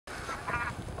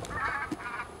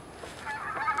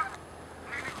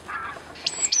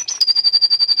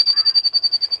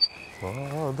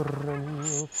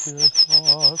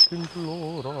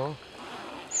implora,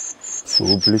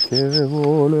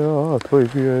 supplichevole a tuoi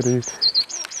piedi.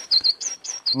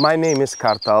 My name is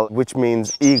Kartal, which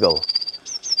means eagle.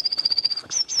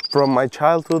 From my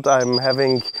childhood I'm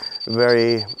having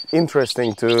very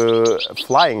interesting to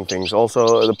flying things,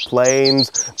 also the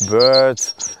planes,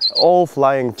 birds, all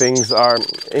flying things are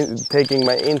taking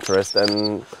my interest,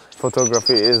 and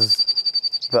photography is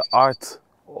the art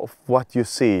of what you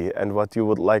see and what you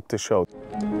would like to show.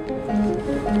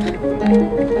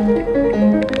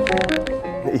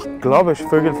 Ich glaube,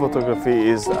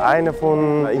 Vögelfotografie ist eine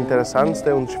von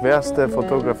interessantesten und schwersten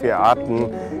Fotografiearten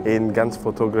in ganz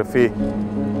Fotografie.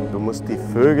 Du musst die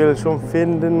Vögel schon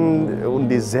finden und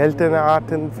die seltenen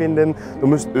Arten finden. Du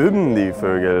musst üben die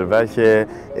Vögel, welche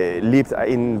lebt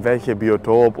in welchem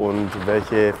Biotop und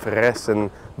welche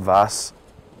fressen was.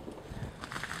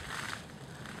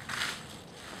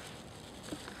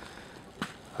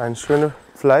 Ein schönes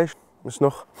Fleisch ist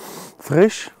noch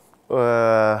frisch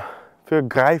für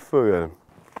Greifvögel.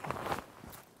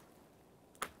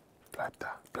 Bleib da,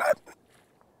 bleib.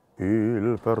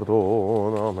 Il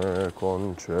perdoname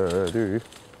concedi,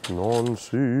 non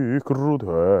si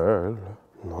crudel.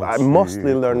 I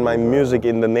mostly learn my music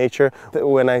in the nature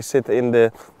when I sit in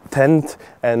the tent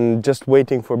and just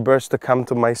waiting for birds to come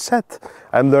to my set.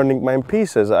 I'm learning my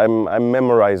pieces, I'm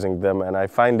memorizing them, and I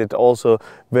find it also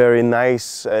very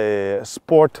nice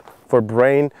sport for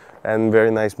brain and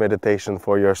very nice meditation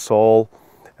for your soul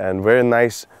and very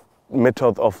nice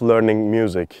method of learning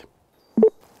music.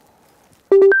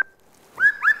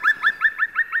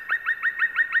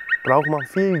 Braucht man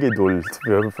viel Geduld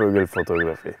für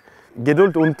Vögelfotografie.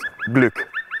 Geduld und Glück.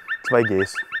 2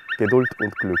 Gs. Geduld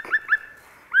und Glück.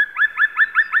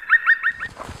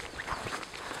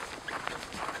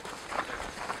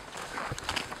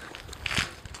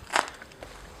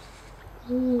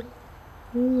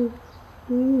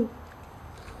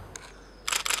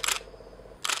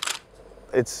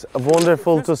 It's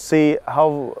wonderful to see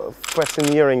how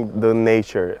fascinating the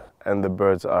nature and the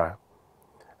birds are.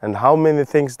 And how many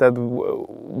things that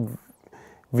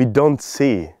we don't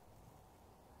see.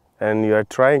 And you are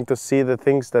trying to see the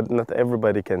things that not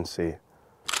everybody can see.